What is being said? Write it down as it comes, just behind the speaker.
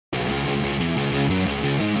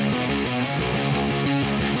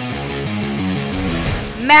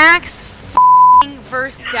Max f***ing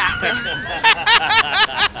Verstappen.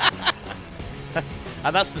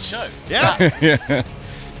 And that's the show. Yeah.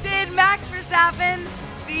 Did Max Verstappen,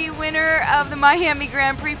 the winner of the Miami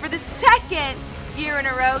Grand Prix for the second year in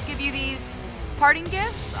a row, give you these parting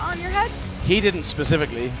gifts on your heads? He didn't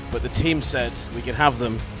specifically, but the team said we could have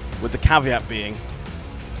them, with the caveat being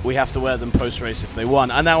we have to wear them post-race if they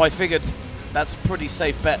won. And now I figured that's a pretty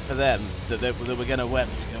safe bet for them that they were going to win.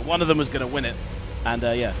 You know, one of them was going to win it, and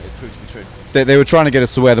it proved to be true. They were trying to get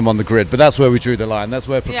us to wear them on the grid, but that's where we drew the line. That's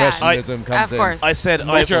where professionalism comes of course. in. I said,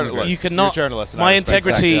 journalist. you cannot. You're a journalist, and my I respect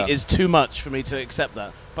integrity that, yeah. is too much for me to accept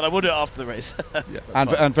that, but I will do it after the race.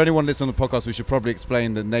 And for anyone listening on the podcast, we should probably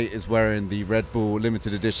explain that Nate is wearing the Red Bull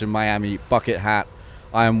limited edition Miami bucket hat.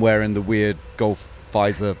 I am wearing the weird golf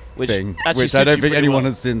visor thing, which I don't think anyone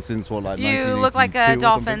has seen since You 1982 look like a or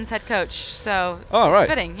Dolphins head coach, so right. it's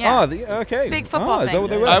fitting. Yeah. Okay. Big football Is that thing. what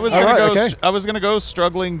they were? I was All gonna right, go. okay. I was gonna go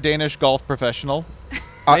struggling Danish golf professional.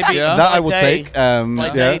 Maybe Yeah. That I will day. take. My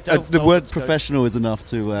day, The word Dolphins coach. professional is enough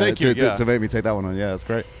to Thank you, to make me take that one on. Yeah, that's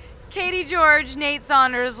great. Katie George, Nate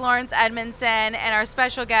Saunders, Lawrence Edmondson, and our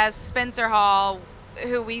special guest, Spencer Hall,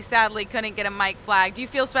 who we sadly couldn't get a mic flag. Do you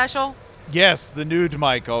feel special? Yes, the nude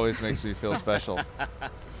mic always makes me feel special.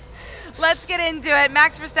 Let's get into it.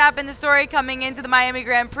 Max Verstappen, the story coming into the Miami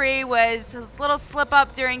Grand Prix was his little slip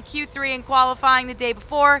up during Q3 in qualifying the day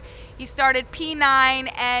before. He started P9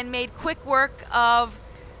 and made quick work of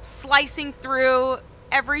slicing through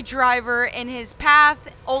every driver in his path,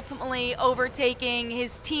 ultimately overtaking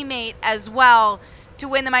his teammate as well to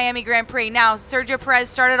win the Miami Grand Prix. Now, Sergio Perez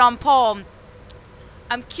started on pole.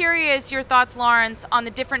 I'm curious your thoughts, Lawrence, on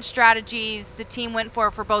the different strategies the team went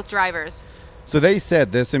for both drivers. So they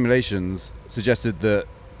said their simulations suggested that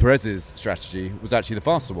Perez's strategy was actually the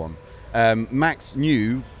faster one. Max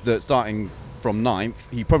knew that starting from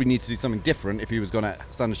 9th, he probably needed to do something different if he was going to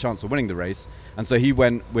stand a chance of winning the race. And so he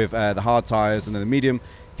went with the hard tyres and then the medium.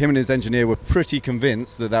 Him and his engineer were pretty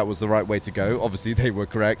convinced that that was the right way to go. Obviously, they were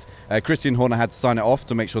correct. Christian Horner had to sign it off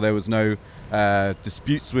to make sure there was no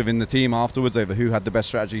disputes within the team afterwards over who had the best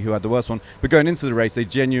strategy, who had the worst one. But going into the race, they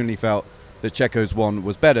genuinely felt that Checo's one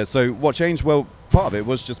was better. So what changed? Well, part of it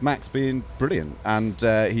was just Max being brilliant, and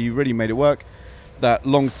he really made it work. That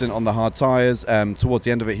long stint on the hard tyres, towards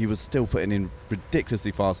the end of it, he was still putting in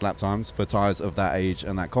ridiculously fast lap times for tyres of that age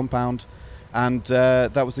and that compound. And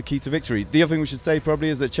that was the key to victory. The other thing we should say probably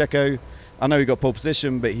is that Checo, I know he got pole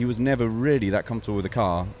position, but he was never really that comfortable with the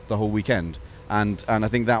car the whole weekend. And I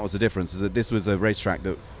think that was the difference, is that this was a racetrack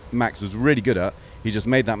that Max was really good at. He just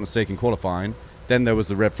made that mistake in qualifying. Then there was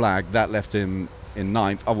the red flag. That left him in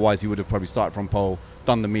 9th. Otherwise, he would have probably started from pole,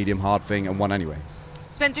 done the medium hard thing, and won anyway.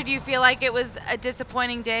 Spencer, do you feel like it was a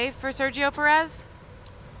disappointing day for Sergio Perez?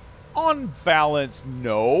 On balance,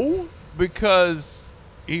 no, because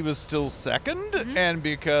he was still second, and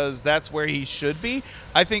because that's where he should be.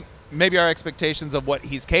 I think maybe our expectations of what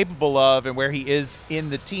he's capable of and where he is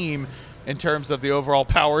in the team in terms of the overall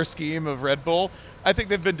power scheme of Red Bull, I think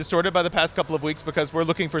they've been distorted by the past couple of weeks because we're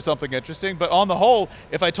looking for something interesting. But on the whole,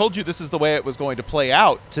 if I told you this is the way it was going to play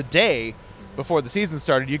out today before the season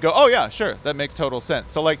started, you go, oh, yeah, sure, that makes total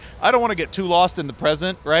sense. So, I don't want to get too lost in the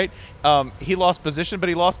present, right? He lost position, but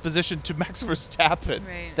he lost position to Max Verstappen.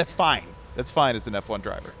 Right. That's fine. That's fine as an F1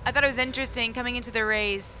 driver. I thought it was interesting coming into the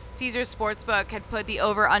race. Caesars Sportsbook had put the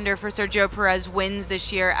over-under for Sergio Perez wins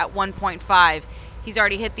this year at 1.5. He's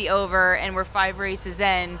already hit the over, and we're 5 races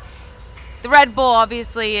in. The Red Bull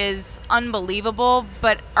obviously is unbelievable,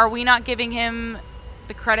 but are we not giving him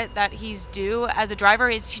the credit that he's due as a driver?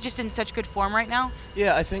 Is he just in such good form right now?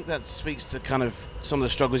 Yeah, I think that speaks to kind of some of the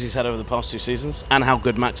struggles he's had over the past 2 seasons and how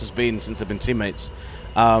good Max has been since they've been teammates.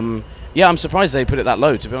 Yeah, I'm surprised they put it that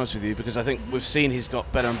low, to be honest with you, because I think we've seen he's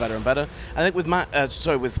got better and better and better. I think with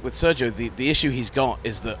with Sergio, the issue he's got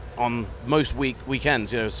is that on most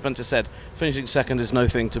weekends, Spencer said, finishing second is no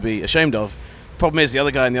thing to be ashamed of. Problem is, the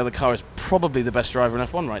other guy in the other car is probably the best driver in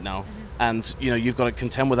F1 right now. And, you've got to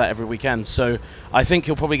contend with that every weekend. So I think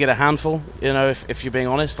he'll probably get a handful, if you're being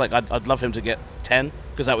honest. I'd love him to get 10,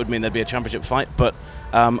 because that would mean there'd be a championship fight. But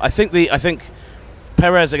I think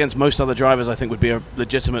Perez against most other drivers, I think, would be a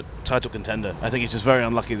legitimate title contender. I think he's just very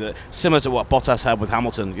unlucky that, similar to what Bottas had with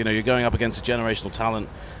Hamilton, you're going up against a generational talent,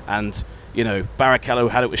 and Barrichello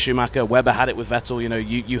had it with Schumacher, Webber had it with Vettel.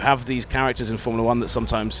 You have these characters in Formula One that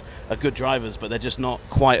sometimes are good drivers, but they're just not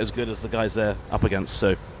quite as good as the guys they're up against.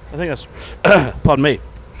 So I think that's, pardon me,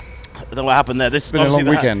 I don't know what happened there. This It's been a long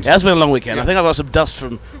weekend. It has been a long weekend. Yeah. I think I've got some dust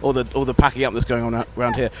from all the packing up that's going on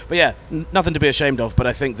around here. But yeah, nothing to be ashamed of. But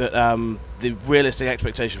I think that the realistic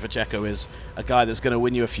expectation for Checo is a guy that's going to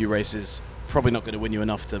win you a few races, probably not going to win you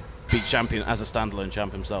enough to beat champion as a standalone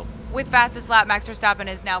champ himself. With fastest lap, Max Verstappen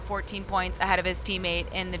is now 14 points ahead of his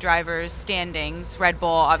teammate in the drivers' standings. Red Bull,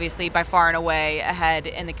 obviously, by far and away ahead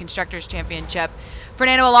in the Constructors' Championship.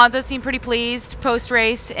 Fernando Alonso seemed pretty pleased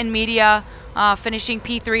post-race in media, finishing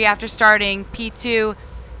P3 after starting P2.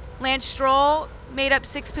 Lance Stroll made up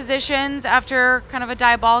 6 positions after kind of a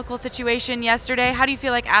diabolical situation yesterday. How do you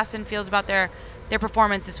feel like Aston feels about their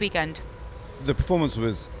performance this weekend? The performance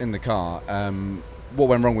was in the car. What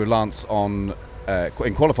went wrong with Lance in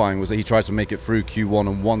qualifying was that he tried to make it through Q1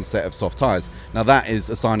 on one set of soft tyres. Now that is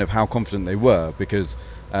a sign of how confident they were, because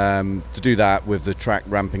to do that with the track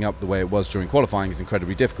ramping up the way it was during qualifying is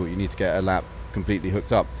incredibly difficult. You need to get a lap completely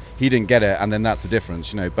hooked up. He didn't get it, and then that's the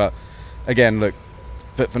difference, But again, look,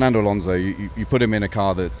 Fernando Alonso, you put him in a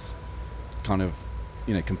car that's kind of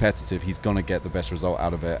competitive, he's going to get the best result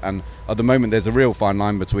out of it. And at the moment, there's a real fine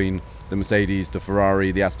line between the Mercedes, the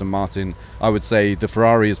Ferrari, the Aston Martin. I would say the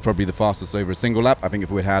Ferrari is probably the fastest over a single lap. I think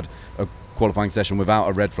if we'd had a qualifying session without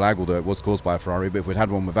a red flag, although it was caused by a Ferrari, but if we'd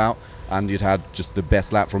had one without, and you'd had just the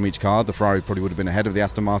best lap from each car, the Ferrari probably would have been ahead of the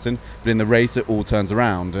Aston Martin. But in the race, it all turns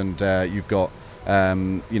around, and you've got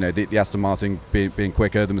the Aston Martin being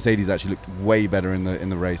quicker. The Mercedes actually looked way better in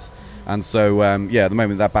the race. And so, at the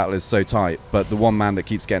moment that battle is so tight, but the one man that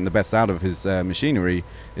keeps getting the best out of his machinery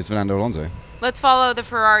is Fernando Alonso. Let's follow the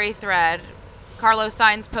Ferrari thread. Carlos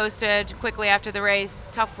Sainz posted quickly after the race,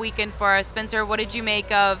 tough weekend for us. Spencer, what did you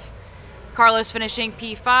make of Carlos finishing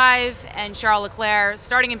P5 and Charles Leclerc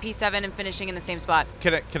starting in P7 and finishing in the same spot?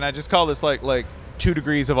 Can I just call this like 2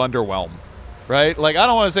 degrees of underwhelm? Right? Like, I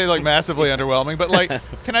don't want to say like massively underwhelming, but like,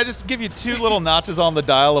 can I just give you 2 little notches on the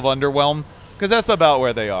dial of underwhelm? Because that's about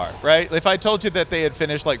where they are, right? If I told you that they had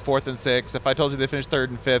finished like 4th and 6th, if I told you they finished 3rd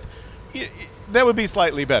and 5th, that would be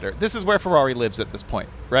slightly better. This is where Ferrari lives at this point,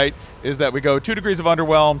 right? Is that we go 2 degrees of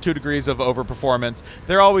underwhelm, 2 degrees of overperformance.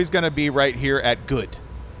 They're always going to be right here at good.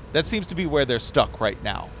 That seems to be where they're stuck right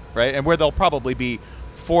now, right? And where they'll probably be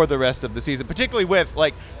for the rest of the season, particularly with,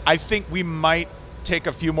 like, I think we might take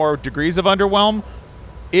a few more degrees of underwhelm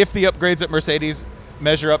if the upgrades at Mercedes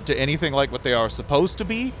measure up to anything like what they are supposed to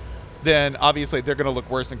be. Then obviously they're going to look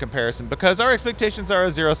worse in comparison, because our expectations are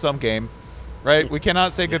a zero-sum game, right? We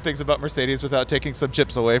cannot say good things about Mercedes without taking some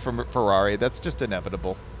chips away from Ferrari. That's just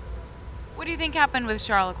inevitable. What do you think happened with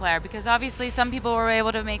Charles Leclerc? Because obviously some people were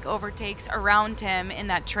able to make overtakes around him in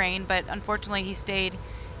that train, but unfortunately he stayed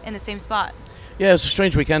in the same spot. Yeah, it was a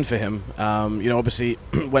strange weekend for him. Obviously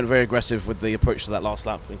went very aggressive with the approach to that last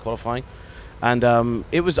lap in qualifying. And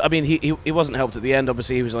it was, he wasn't helped at the end.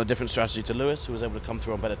 Obviously, he was on a different strategy to Lewis, who was able to come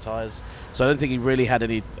through on better tyres. So I don't think he really had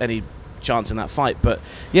any chance in that fight. But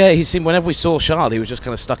yeah, he seemed, whenever we saw Charles, he was just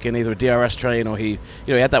kind of stuck in either a DRS train, or he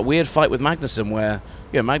had that weird fight with Magnussen where,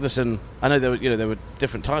 Magnussen, I know there were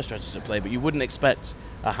different tyre strategies at play, but you wouldn't expect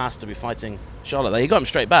a Haas to be fighting Charlotte there. He got him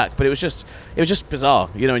straight back, but it was just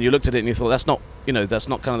bizarre, and you looked at it and you thought that's not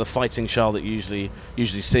kind of the fighting Charles that you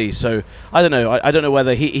usually see. So I don't know. I don't know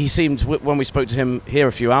whether he seemed, when we spoke to him here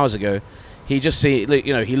a few hours ago, he just he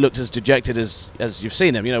looked as dejected as you've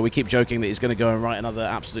seen him. We keep joking that he's going to go and write another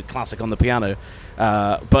absolute classic on the piano,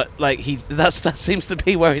 but like that seems to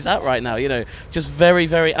be where he's at right now. Just very,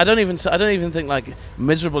 very. I don't even think like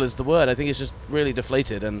miserable is the word. I think he's just really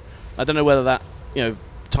deflated, and I don't know whether that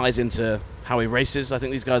ties into how he races. I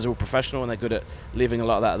think these guys are all professional and they're good at leaving a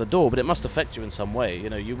lot of that at the door, but it must affect you in some way.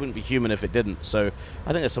 You wouldn't be human if it didn't. So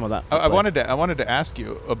I think there's some of that. I wanted to ask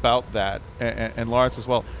you about that, and Lawrence as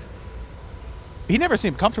well. He never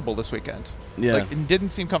seemed comfortable this weekend. Yeah. Like, didn't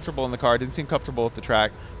seem comfortable in the car, didn't seem comfortable with the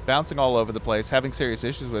track, bouncing all over the place, having serious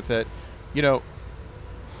issues with it.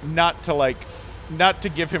 Not to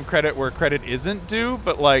give him credit where credit isn't due,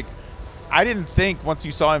 but like, I didn't think once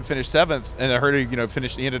you saw him finish 7th, and I heard he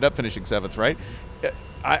ended up finishing 7th, right?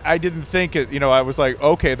 I didn't think it, I was like,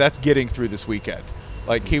 okay, that's getting through this weekend.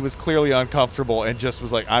 Like, he was clearly uncomfortable and just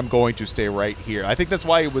was like, I'm going to stay right here. I think that's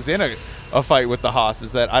why he was in a fight with the Haas,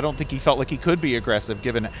 is that I don't think he felt like he could be aggressive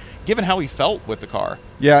given how he felt with the car.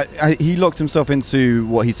 Yeah, he locked himself into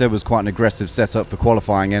what he said was quite an aggressive setup for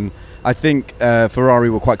qualifying, and I think Ferrari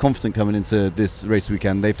were quite confident coming into this race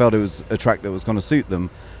weekend. They felt it was a track that was going to suit them.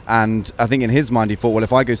 And I think in his mind he thought, well,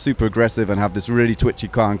 if I go super aggressive and have this really twitchy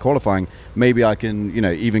car in qualifying, maybe I can,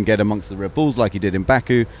 even get amongst the Red Bulls like he did in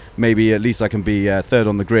Baku. Maybe at least I can be third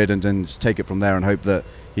on the grid and then just take it from there and hope that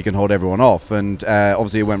he can hold everyone off. And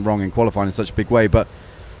obviously it went wrong in qualifying in such a big way. But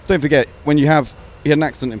don't forget, he had an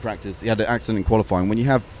accident in practice, he had an accident in qualifying. When you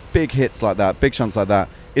have big hits like that, big shunts like that,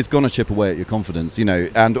 it's going to chip away at your confidence,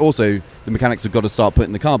 and also the mechanics have got to start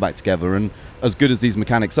putting the car back together, and as good as these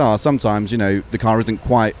mechanics are, sometimes, the car isn't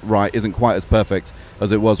quite right, isn't quite as perfect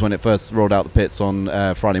as it was when it first rolled out the pits on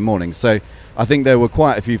Friday morning. So I think there were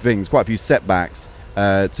quite a few setbacks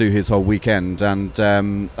to his whole weekend, and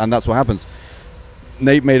that's what happens.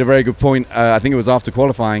 Nate made a very good point. I think it was after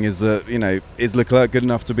qualifying. Is that is Leclerc good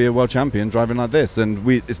enough to be a world champion driving like this? And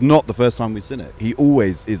it's not the first time we've seen it. He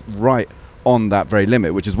always is right on that very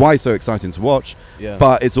limit, which is why it's so exciting to watch. Yeah.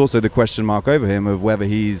 But it's also the question mark over him of whether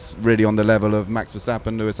he's really on the level of Max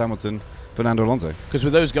Verstappen, Lewis Hamilton, Fernando Alonso. Because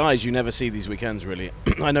with those guys, you never see these weekends, really.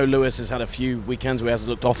 I know Lewis has had a few weekends where he hasn't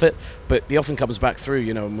looked off it, but he often comes back through,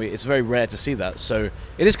 and it's very rare to see that. So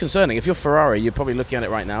it is concerning. If you're Ferrari, you're probably looking at it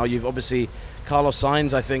right now. You've obviously Carlos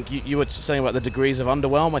Sainz, I think you were saying about the degrees of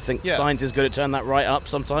underwhelm. I think Sainz is good at turning that right up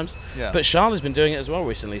sometimes. Yeah. But Charles has been doing it as well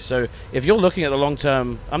recently. So if you're looking at the long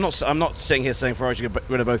term, I'm not sitting here saying Ferrari should get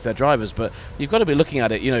rid of both their drivers, but you've got to be looking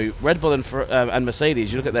at it. Red Bull and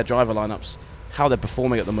Mercedes, you look at their driver lineups, how they're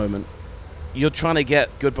performing at the moment. You're trying to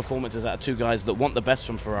get good performances out of two guys that want the best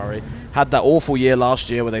from Ferrari. Had that awful year last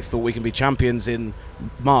year where they thought we can be champions in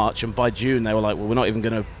March, and by June they were like, well, we're not even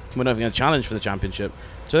going to challenge for the championship.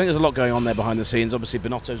 So I think there's a lot going on there behind the scenes. Obviously,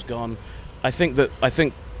 Binotto's gone. I think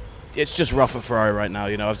it's just rough at Ferrari right now.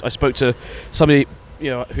 I spoke to somebody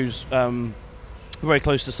who's very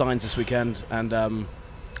close to Sainz this weekend, and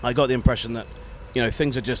I got the impression that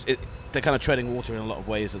things are just they're kind of treading water in a lot of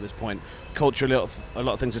ways at this point. Culturally, a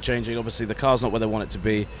lot of things are changing. Obviously, the car's not where they want it to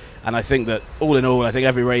be, and I think that all in all, I think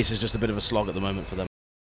every race is just a bit of a slog at the moment for them.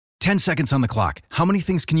 10 seconds on the clock. How many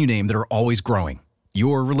things can you name that are always growing?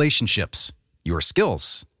 Your relationships, your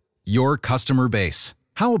skills, your customer base.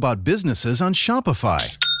 How about businesses on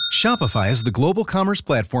Shopify? Shopify is the global commerce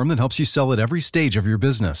platform that helps you sell at every stage of your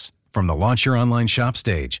business. From the launch your online shop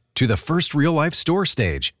stage, to the first real-life store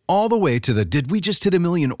stage, all the way to the did we just hit a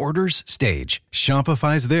million orders stage.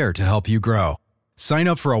 Shopify's there to help you grow. Sign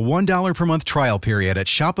up for a $1 per month trial period at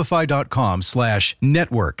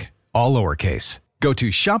shopify.com/network, all lowercase. Go to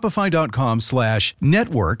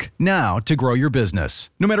shopify.com/network now to grow your business,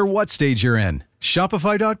 no matter what stage you're in.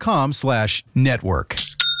 Shopify.com/network.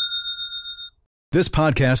 This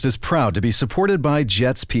podcast is proud to be supported by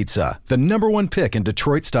Jets Pizza, the #1 pick in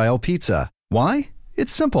Detroit-style pizza. Why?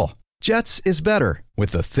 It's simple. Jets is better.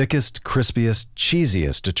 With the thickest, crispiest,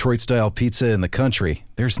 cheesiest Detroit-style pizza in the country,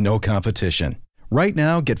 there's no competition. Right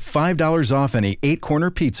now, get $5 off any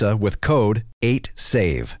 8-corner pizza with code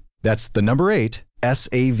 8SAVE. That's the number 8,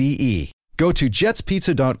 SAVE. Go to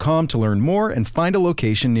jetspizza.com to learn more and find a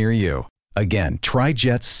location near you. Again, try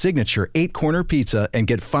Jet's signature 8-corner pizza and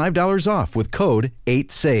get $5 off with code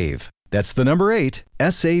 8SAVE. That's the number 8,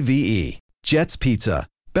 SAVE. Jet's Pizza.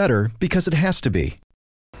 Better because it has to be.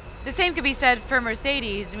 The same could be said for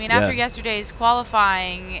Mercedes. I mean, after yesterday's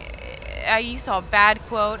qualifying, you saw bad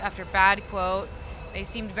quote after bad quote. They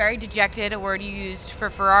seemed very dejected, a word you used for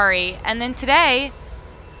Ferrari. And then today,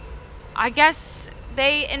 I guess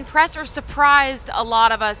they impressed or surprised a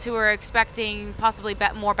lot of us who were expecting possibly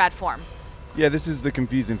more bad form. Yeah, this is the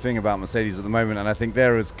confusing thing about Mercedes at the moment, and I think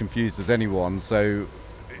they're as confused as anyone. So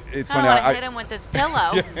it's I funny. want to hit him with this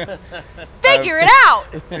pillow. Figure it out.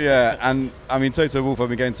 Yeah, and I mean, Toto Wolff, I've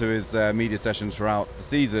been going to his media sessions throughout the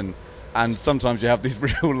season, and sometimes you have these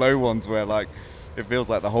real low ones where, like, it feels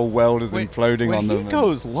like the whole world is imploding on them. When he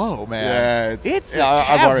goes low, man. Yeah,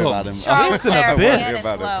 I worry about him. Charles It's an Leclerc abyss. is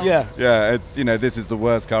slow. Yeah, it's this is the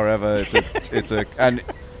worst car ever. And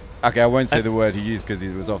okay, I won't say the word he used because he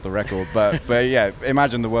was off the record, but yeah,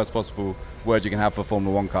 imagine the worst possible word you can have for a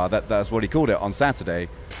Formula One car. That's what he called it on Saturday.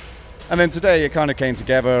 And then today it kind of came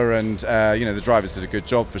together, and the drivers did a good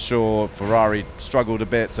job for sure. Ferrari struggled a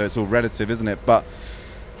bit, so it's all relative, isn't it? But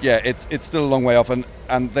yeah, it's still a long way off, and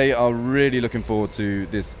they are really looking forward to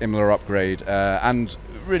this Imola upgrade. And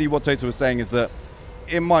really what Toto was saying is that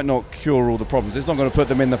it might not cure all the problems. It's not going to put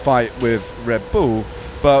them in the fight with Red Bull,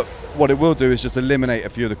 but what it will do is just eliminate a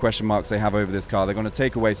few of the question marks they have over this car. They're going to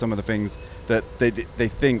take away some of the things that they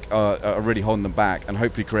think are really holding them back, and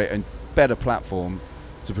hopefully create a better platform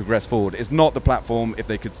to progress forward. It's not the platform, if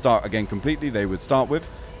they could start again completely, they would start with.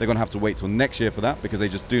 They're going to have to wait till next year for that, because they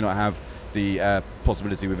just do not have the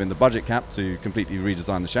possibility within the budget cap to completely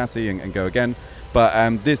redesign the chassis and go again.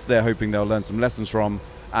 But this, they're hoping they'll learn some lessons from,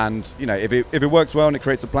 and if it works well and it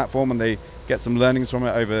creates a platform and they get some learnings from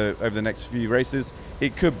it over the next few races,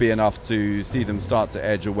 it could be enough to see them start to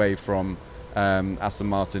edge away from Aston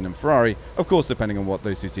Martin and Ferrari, of course depending on what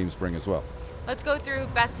those two teams bring as well. Let's go through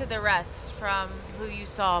best of the rest from who you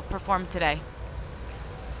saw perform today.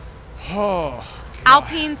 Oh,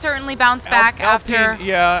 Alpine certainly bounced back after.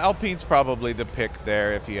 Alpine's probably the pick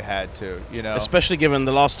there if you had to, Especially given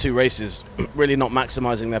the last 2 races really not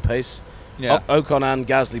maximizing their pace. Yeah. Ocon and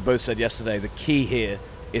Gasly both said yesterday the key here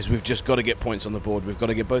is we've just got to get points on the board. We've got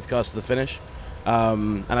to get both cars to the finish.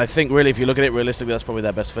 And I think really, if you look at it realistically, that's probably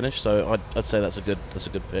their best finish. So I'd say that's a good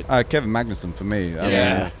pick. Kevin Magnussen for me. I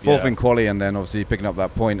Yeah. mean, fourth in quali, and then obviously picking up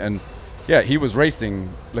that point. And yeah, he was racing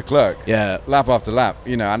Leclerc. Yeah. Lap after lap.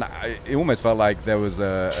 And it almost felt like there was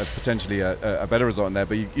potentially a better result in there.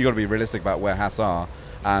 But you got to be realistic about where Haas are.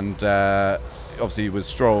 And obviously, with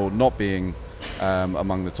Stroll not being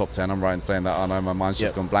among the top 10, I'm right in saying that. I know my mind's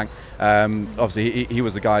just gone blank. Obviously, he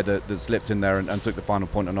was the guy that slipped in there and took the final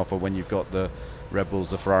point on offer when you've got the Red Bulls,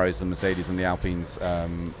 the Ferraris, the Mercedes, and the Alpines,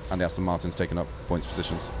 and the Aston Martins taking up points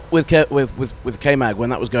positions. With K-Mag, when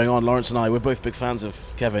that was going on, Lawrence and I, we're both big fans of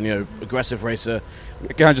Kevin. Aggressive racer.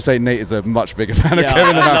 Can I just say Nate is a much bigger fan of Yeah,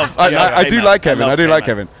 Kevin? I do love like Kevin. I do like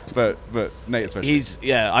K-Mag. Kevin, but Nate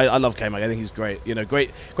especially. I love K-Mag. I think he's great.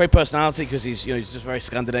 Great personality because he's just very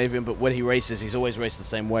Scandinavian. But when he races, he's always raced the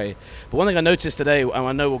same way. But one thing I noticed today, and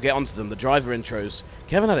I know we'll get onto them, the driver intros.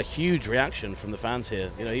 Kevin had a huge reaction from the fans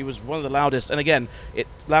here. He was one of the loudest, and again,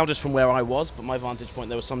 loudest from where I was. But my vantage point,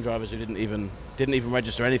 there were some drivers who didn't even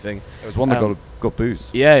register anything. There was one that got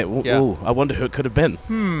boost. Yeah. Ooh, I wonder who it could have been.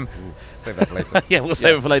 Save that for later. Yeah, we'll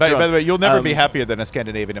save it for later. By the way, you'll never be happier than a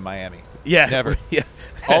Scandinavian in Miami. Yeah, Never. Yeah.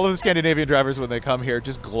 All of the Scandinavian drivers, when they come here,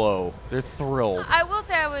 just glow. They're thrilled. I will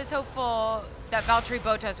say I was hopeful that Valtteri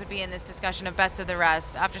Bottas would be in this discussion of best of the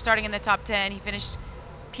rest. After starting in the top 10, he finished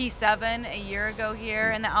P7 a year ago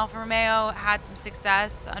here in the Alfa Romeo, had some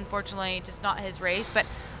success. Unfortunately, just not his race. But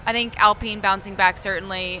I think Alpine bouncing back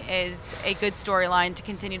certainly is a good storyline to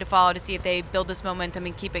continue to follow to see if they build this momentum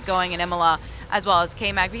and keep it going in Imola as well as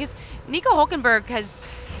K-Mag. Because Nico Hülkenberg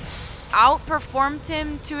has outperformed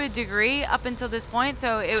him to a degree up until this point.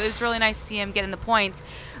 So it was really nice to see him get in the points.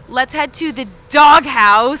 Let's head to the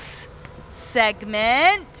doghouse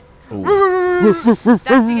segment. That's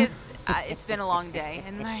because it's been a long day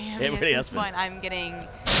in Miami. It really at has this been. point, I'm getting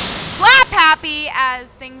slap happy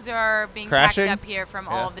as things are being Crashing? packed up here from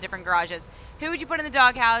all of the different garages. Who would you put in the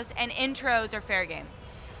doghouse? And intros are fair game.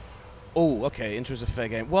 Oh, okay. Intros are fair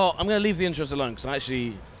game. Well, I'm going to leave the intros alone because I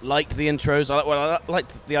actually liked the intros. I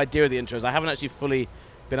liked the idea of the intros. I haven't actually fully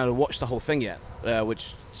been able to watch the whole thing yet, I'll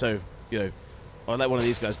let one of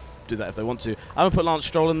these guys do that if they want to. I'm going to put Lance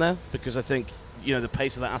Stroll in there because I think, the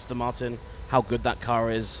pace of that Aston Martin, how good that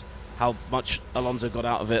car is, how much Alonso got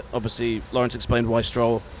out of it. Obviously, Lawrence explained why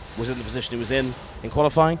Stroll was in the position he was in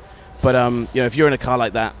qualifying. But, if you're in a car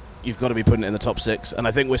like that, you've got to be putting it in the top 6. And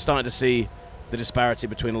I think we're starting to see the disparity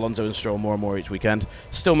between Alonso and Stroll more and more each weekend.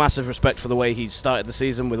 Still massive respect for the way he started the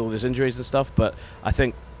season with all his injuries and stuff, but I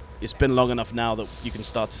think it's been long enough now that you can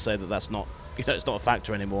start to say that that's not, it's not a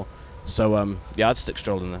factor anymore. So, I'd stick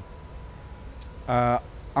Stroll in there.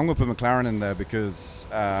 I'm going to put McLaren in there because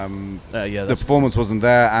the that's performance wasn't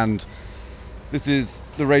there, and this is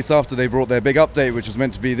the race after they brought their big update, which was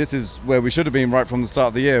meant to be, this is where we should have been right from the start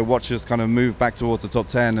of the year. Watch us kind of move back towards the top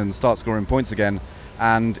 10 and start scoring points again.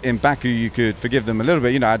 And in Baku, you could forgive them a little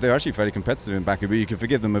bit. They're actually fairly competitive in Baku, but you could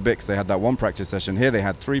forgive them a bit because they had that one practice session. Here they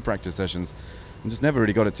had 3 practice sessions and just never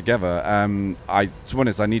really got it together. To be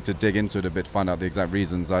honest, I need to dig into it a bit to find out the exact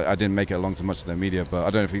reasons. I didn't make it along to much of their media, but I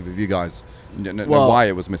don't know if either of you guys know why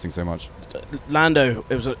it was missing so much. Lando,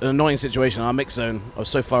 it was an annoying situation. Our mix zone, I was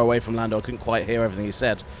so far away from Lando, I couldn't quite hear everything he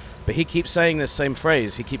said. But he keeps saying this same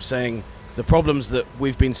phrase. He keeps saying the problems that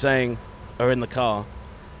we've been saying are in the car,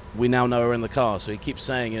 we now know are in the car. So he keeps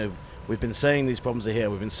saying, we've been saying these problems are here,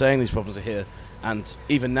 we've been saying these problems are here. And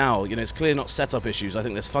even now, it's clearly not setup issues. I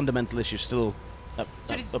think there's fundamental issues still at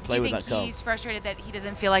play with that car. Do you think he's frustrated that he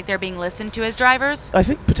doesn't feel like they're being listened to as drivers? I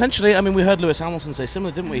think potentially. I mean, we heard Lewis Hamilton say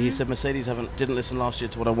similar, didn't we? He said Mercedes didn't listen last year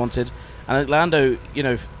to what I wanted. And I think Lando,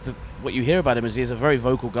 what you hear about him is he's a very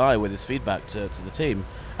vocal guy with his feedback to the team.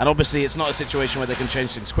 And obviously, it's not a situation where they can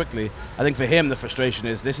change things quickly. I think for him, the frustration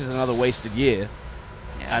is this is another wasted year.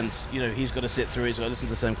 Yeah. And he's got to sit through. He's got to listen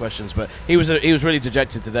to the same questions. But he was really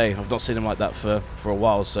dejected today. I've not seen him like that for a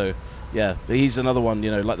while. So yeah, he's another one.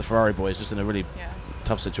 Like the Ferrari boys, just in a really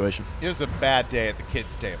tough situation. It was a bad day at the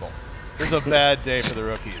kids' table. It was a bad day for the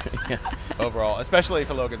rookies overall, especially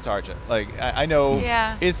for Logan Sargent. I know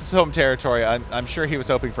it's his home territory. I'm sure he was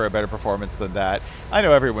hoping for a better performance than that. I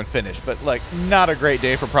know everyone finished, but not a great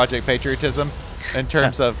day for Project Patriotism in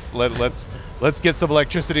terms of let's get some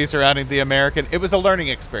electricity surrounding the American. It was a learning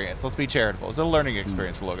experience. Let's be charitable. It was a learning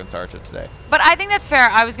experience for Logan Sargent today. But I think that's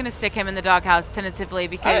fair. I was going to stick him in the doghouse tentatively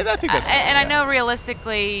because I think that's fair, I know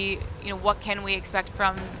realistically, what can we expect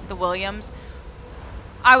from the Williams?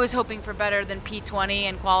 I was hoping for better than P20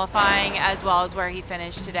 in qualifying, as well as where he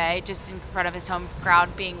finished today, just in front of his home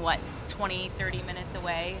crowd being, 20, 30 minutes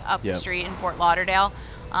away up the street in Fort Lauderdale.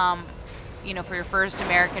 For your first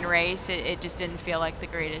American race, it just didn't feel like the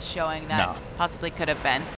greatest showing that possibly could have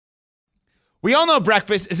been. We all know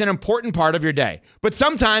breakfast is an important part of your day, but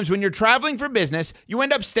sometimes when you're traveling for business, you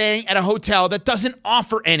end up staying at a hotel that doesn't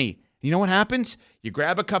offer any. You know what happens? You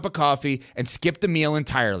grab a cup of coffee and skip the meal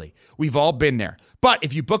entirely. We've all been there. But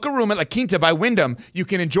if you book a room at La Quinta by Wyndham, you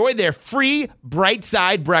can enjoy their free Bright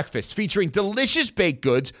Side breakfast featuring delicious baked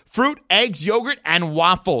goods, fruit, eggs, yogurt, and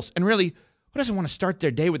waffles. And really, who doesn't want to start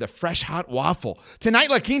their day with a fresh, hot waffle?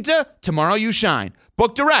 Tonight, La Quinta, tomorrow you shine.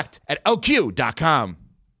 Book direct at lq.com.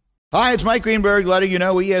 Hi, it's Mike Greenberg letting you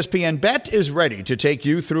know ESPN Bet is ready to take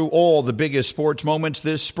you through all the biggest sports moments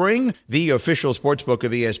this spring. The official sportsbook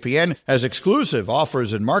of ESPN has exclusive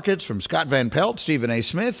offers and markets from Scott Van Pelt, Stephen A.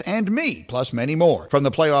 Smith, and me, plus many more. From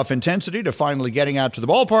the playoff intensity to finally getting out to the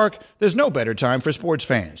ballpark, there's no better time for sports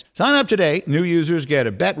fans. Sign up today. New users get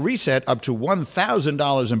a bet reset up to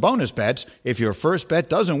 $1,000 in bonus bets if your first bet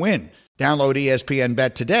doesn't win. Download ESPN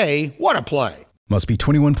Bet today. What a play. Must be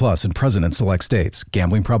 21 plus and present in select states.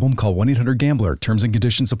 Gambling problem? Call 1-800-GAMBLER. Terms and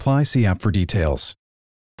conditions apply. See app for details.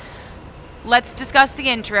 Let's discuss the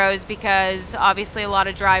intros because obviously a lot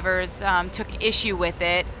of drivers took issue with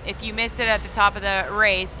it. If you missed it at the top of the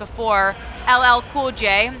race before, LL Cool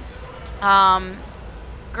J,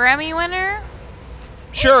 Grammy winner?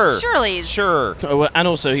 Sure. Shirley's. Sure. Oh, and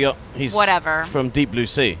also he's whatever from Deep Blue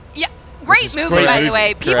Sea. Yeah. Great movie, great by movie. the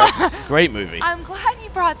way. People, Great movie. I'm glad you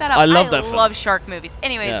brought that up. I love that film. love shark movies.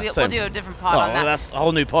 Anyways, Yeah, we'll same. do a different pod on that. That's a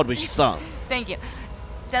whole new pod we should start. Thank you.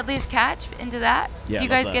 Deadliest Catch, into that? Yeah, do you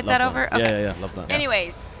love guys that, get love that over? Okay. Yeah, love that.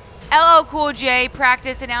 Anyways, LL Cool J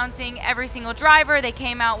practice announcing every single driver. They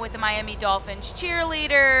came out with the Miami Dolphins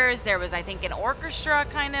cheerleaders. There was, I think, an orchestra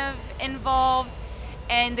kind of involved.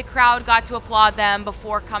 And the crowd got to applaud them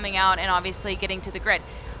before coming out and obviously getting to the grid.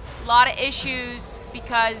 A lot of issues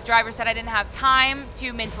because drivers said I didn't have time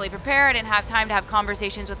to mentally prepare. I didn't have time to have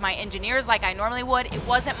conversations with my engineers like I normally would. It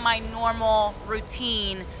wasn't my normal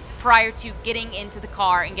routine prior to getting into the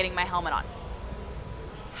car and getting my helmet on.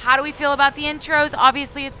 How do we feel about the intros?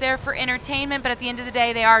 Obviously, it's there for entertainment, but at the end of the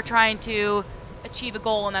day, they are trying to achieve a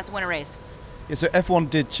goal, and that's win a race. Yeah, so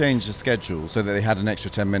F1 did change the schedule so that they had an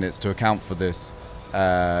extra 10 minutes to account for this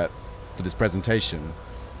presentation.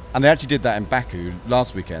 And they actually did that in Baku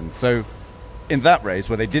last weekend. So in that race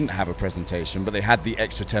where they didn't have a presentation, but they had the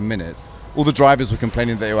extra 10 minutes, all the drivers were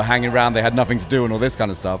complaining that they were hanging around, they had nothing to do and all this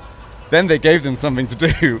kind of stuff. Then they gave them something to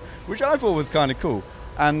do, which I thought was kind of cool.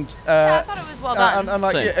 And I thought it was well done.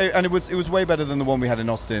 And it was way better than the one we had in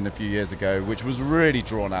Austin a few years ago, which was really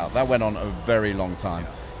drawn out. That went on a very long time.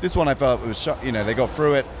 This one I felt it was, they got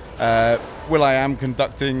through it. Will.i.am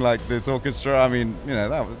conducting like this orchestra. I mean, that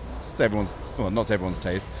was to everyone's, well, not to everyone's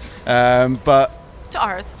taste, but to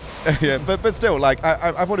ours. Yeah, but still, like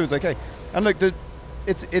I thought it was okay. And look,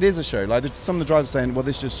 it is a show. Like some of the drivers are saying, well,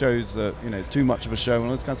 this just shows that it's too much of a show and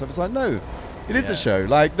all this kind of stuff. It's like, no, it is a show.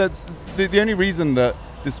 Like that's the only reason that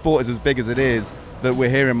this sport is as big as it is, that we're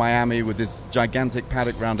here in Miami with this gigantic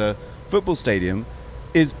paddock around a football stadium,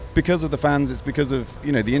 is because of the fans. It's because of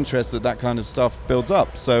the interest that kind of stuff builds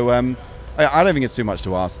up. So I don't think it's too much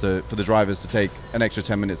to ask for the drivers to take an extra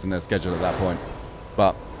 10 minutes in their schedule at that point.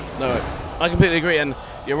 But no, I completely agree, and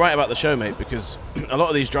you're right about the show, mate, because a lot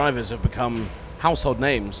of these drivers have become household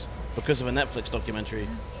names because of a Netflix documentary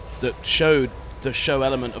that showed the show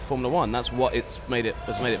element of Formula One. That's what has made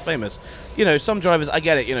it famous. Some drivers, I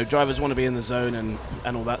get it, drivers want to be in the zone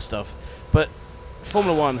and all that stuff, but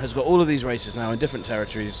Formula One has got all of these races now in different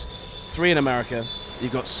territories, 3 in America,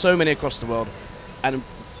 you've got so many across the world, and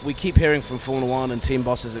we keep hearing from Formula One and team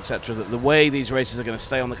bosses, etc., that the way these races are going to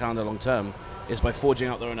stay on the calendar long term is by forging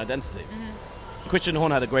out their own identity. Mm-hmm. Christian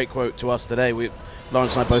Horner had a great quote to us today.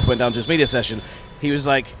 Lawrence and I both went down to his media session. He was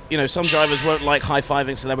like, some drivers won't like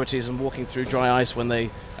high-fiving celebrities and walking through dry ice when they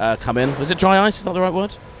come in. Was it dry ice? Is that the right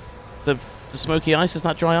word? The smoky ice, is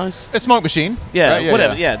that dry ice? A smoke machine. Yeah, right?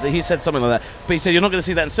 Whatever. Yeah, he said something like that. But he said you're not going to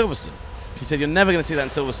see that in Silverstone. He said you're never going to see that in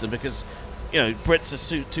Silverstone because Brits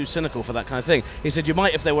are too cynical for that kind of thing. He said you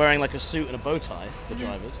might if they're wearing like a suit and a bow tie, the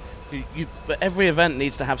drivers. But every event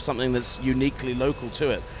needs to have something that's uniquely local to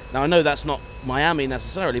it. Now I know that's not Miami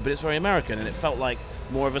necessarily, but it's very American, and it felt like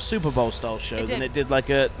more of a Super Bowl style show than it did like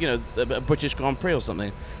a British Grand Prix or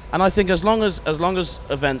something. And I think as long as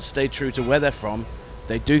events stay true to where they're from,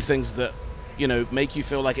 they do things that make you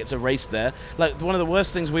feel like it's a race there. Like one of the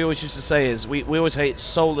worst things we always used to say is we always hate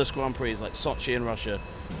soulless Grand Prix like Sochi in Russia.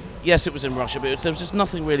 Yes, it was in Russia, but there was just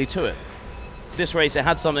nothing really to it. This race, it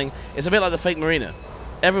had something. It's a bit like the fake marina.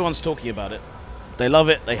 everyone's talking about it. They love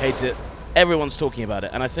it, they hate it. Everyone's talking about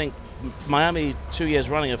it. And I think Miami 2 years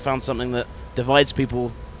running have found something that divides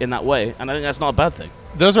people in that way. And I think that's not a bad thing.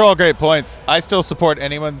 Those are all great points. I still support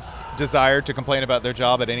anyone's desire to complain about their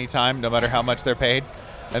job at any time, no matter how much they're paid,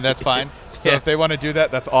 and that's fine. So if they want to do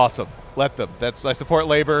that, that's awesome. Let them. I support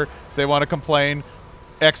labor. If they want to complain,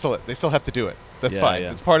 excellent. They still have to do it. That's fine.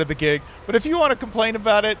 It's part of the gig. But if you want to complain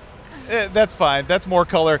about it, that's fine. That's more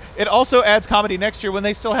color. It also adds comedy next year when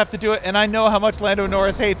they still have to do it, and I know how much Lando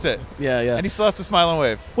Norris hates it. Yeah. And he still has to smile and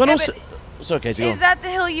wave. Well, Yeah, also, it's okay. Is that the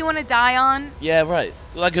hill you want to die on? Yeah, right.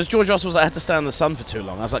 Like, as George Russell was, I had to stand in the sun for too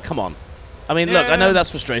long. I was like, come on. I mean, look, I know that's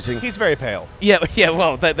frustrating. He's very pale. Yeah.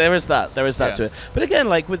 Well, there is that. There is that Yeah. to it. But again,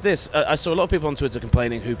 like with this, I saw a lot of people on Twitter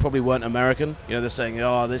complaining who probably weren't American. You know, they're saying,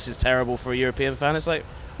 "Oh, this is terrible for a European fan." It's like,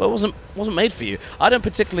 well, it wasn't made for you. I don't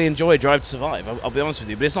particularly enjoy Drive to Survive. I'll be honest with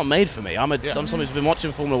you, but it's not made for me. I'm someone who's been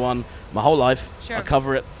watching Formula One my whole life. Sure. I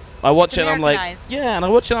cover it. I watch it, and I'm like, Americanized. and I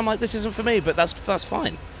watch it, and I'm like, this isn't for me. But that's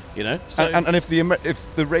fine. You know. So And if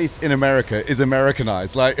the race in America is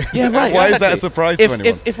Americanized, like, yeah, right. why exactly. is that a surprise to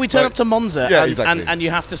anyone? If we turn up to Monza exactly. and you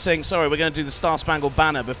have to sing, sorry, we're going to do the Star Spangled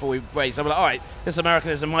Banner before we race, I'm like, all right, this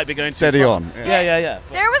Americanism might be going Steady too far. on. Yeah.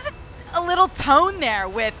 There was a little tone there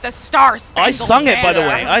with the Star Spangled I sung it, by the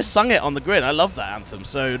Banner. way. I sung it on the grid. I love that anthem,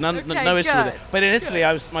 so no issue with good. it. But in Italy,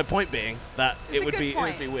 my point being that It's it a would good be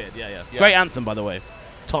point. weird. Yeah. Great anthem, by the way.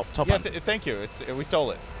 Top Yeah, anthem. thank you. We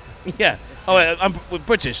stole it. Yeah. Oh, we're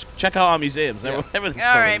British. Check out our museums. Everything's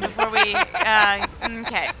All right, stolen. before we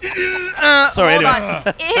okay. Sorry, Hold anyway. on.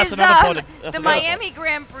 That's Is another that's the another Miami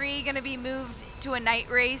Grand Prix going to be moved to a night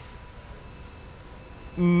race?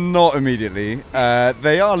 Not immediately.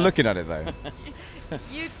 They are looking at it though.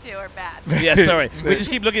 You two are bad. Yeah, sorry. We just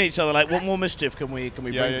keep looking at each other like, what more mischief can we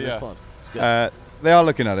bring to this pod? It's good. They are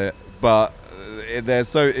looking at it, but it's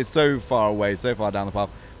so far away, so far down the path.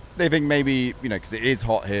 They think maybe, because it is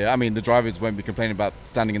hot here. I mean, the drivers won't be complaining about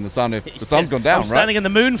standing in the sun if the sun's gone down, I'm standing in the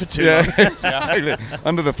moon for too long. Exactly.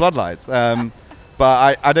 Under the floodlights.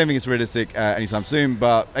 But I don't think it's realistic anytime soon.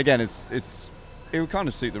 But again, it would kind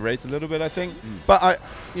of suit the race a little bit, I think. But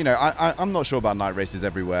I'm not sure about night races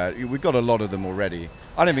everywhere. We've got a lot of them already.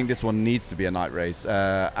 I don't think this one needs to be a night race.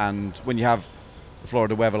 And when you have the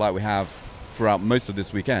Florida weather like we have throughout most of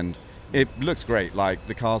this weekend, it looks great. Like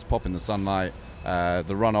the cars pop in the sunlight, the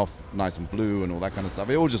runoff nice and blue and all that kind of stuff.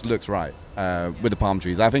 It all just looks right with the palm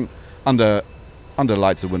trees. I think under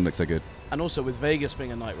lights it wouldn't look so good. And also with Vegas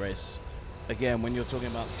being a night race, again, when you're talking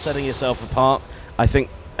about setting yourself apart, I think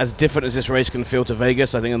as different as this race can feel to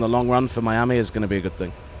Vegas, I think in the long run for Miami is going to be a good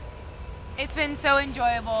thing. It's been so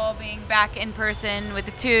enjoyable being back in person with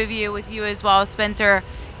the two of you, with you as well, Spencer.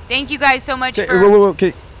 Thank you guys so much for...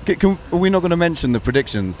 Wait. Are we not going to mention the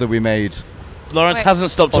predictions that we made Lawrence Wait. hasn't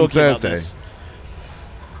stopped on talking about Thursday? this.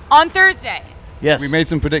 On Thursday. Yes. We made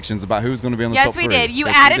some predictions about who's going to be on the top Yes, three. we did. You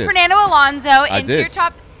Yes, we added did. Fernando Alonso into did. your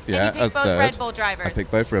top... Yeah, and you as picked both third. Red Bull drivers. I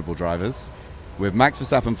picked both Red Bull drivers, with Max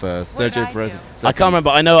Verstappen first, What did Sergio I Perez do? second. I can't remember.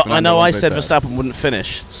 I know Fernando I Alonso said third. Verstappen wouldn't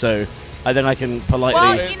finish, so I think I can politely...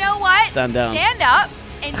 Well, you know what? Stand down. Stand up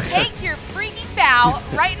and take your freaking bow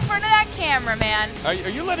right in front of that camera, man. Are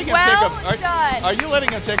you letting him Well take a? done. Are you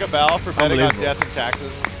letting him take a bow for betting on Unbelievable. death and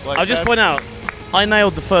taxes? Like, I'll just that's- point out, I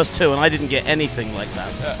nailed the first two, and I didn't get anything like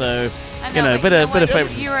that. So, I you know, but bit of what?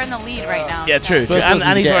 favoritism. You're in the lead right now. Yeah, so. true. First And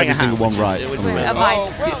person to he's get wearing a every hat, single one which is- right it was on the weird. race. A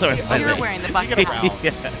visor. well, Sorry, You Spencer. were wearing the You bucket. get a round Yeah.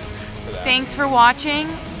 for that. Thanks for watching.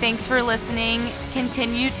 Thanks for listening.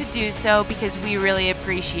 Continue to do so because we really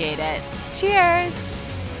appreciate it. Cheers.